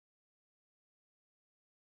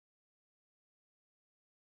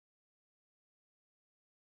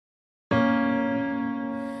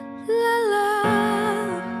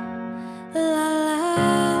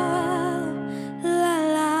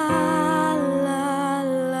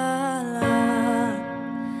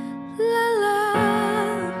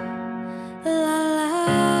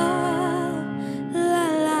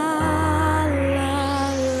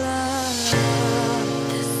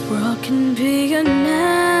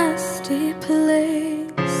empty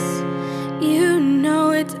place. You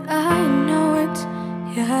know it, I know it,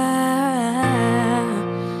 yeah.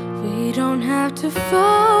 We don't have to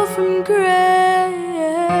fall from grace.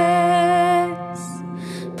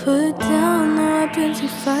 Put down the weapons you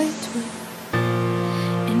fight with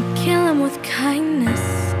and kill them with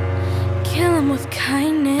kindness. Kill them with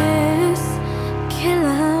kindness. Kill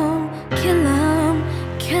them, kill them,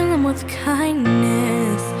 kill them with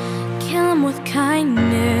kindness. Kill them with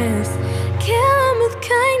kindness. Kill them with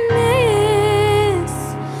kindness.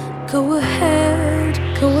 Go ahead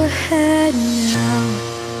now. Go ahead now.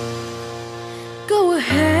 Go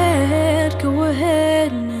ahead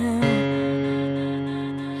now.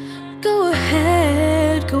 Go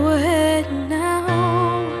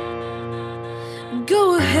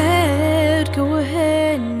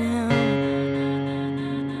ahead now.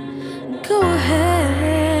 Go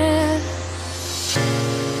ahead.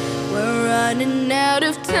 We're running out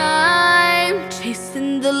of time,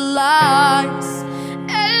 chasing the lies.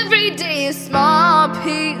 Every day a small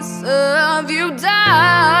piece of you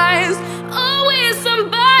dies. Always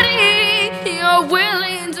somebody you're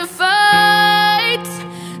willing to fight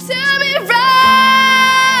to be right.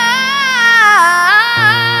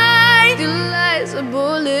 Your lies are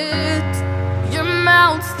bullets, your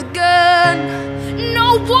mouth's the gun. No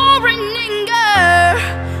war and anger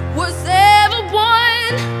was ever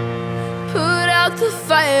won. Put out the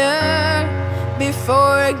fire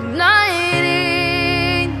before igniting.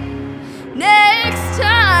 Next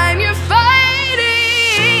time you're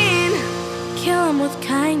fighting, kill him with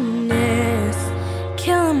kindness.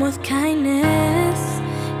 Kill him with kindness.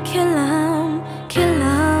 Kill him, kill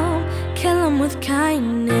him, kill him with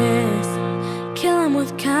kindness. Kill him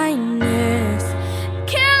with kindness.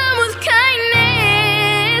 Kill him with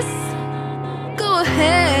kindness. Go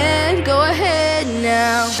ahead now. Go ahead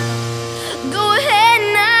now.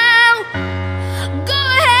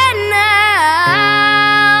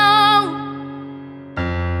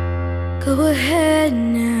 Go ahead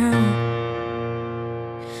now.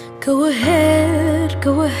 Go ahead now.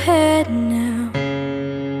 Go ahead now.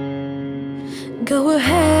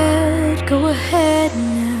 Go ahead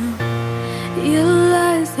now. Your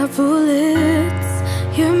lies are bullets,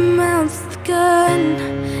 your mouth's the gun.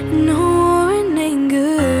 No war and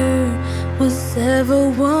anger was ever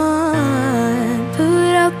won.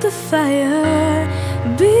 Put out the fire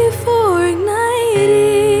before igniting.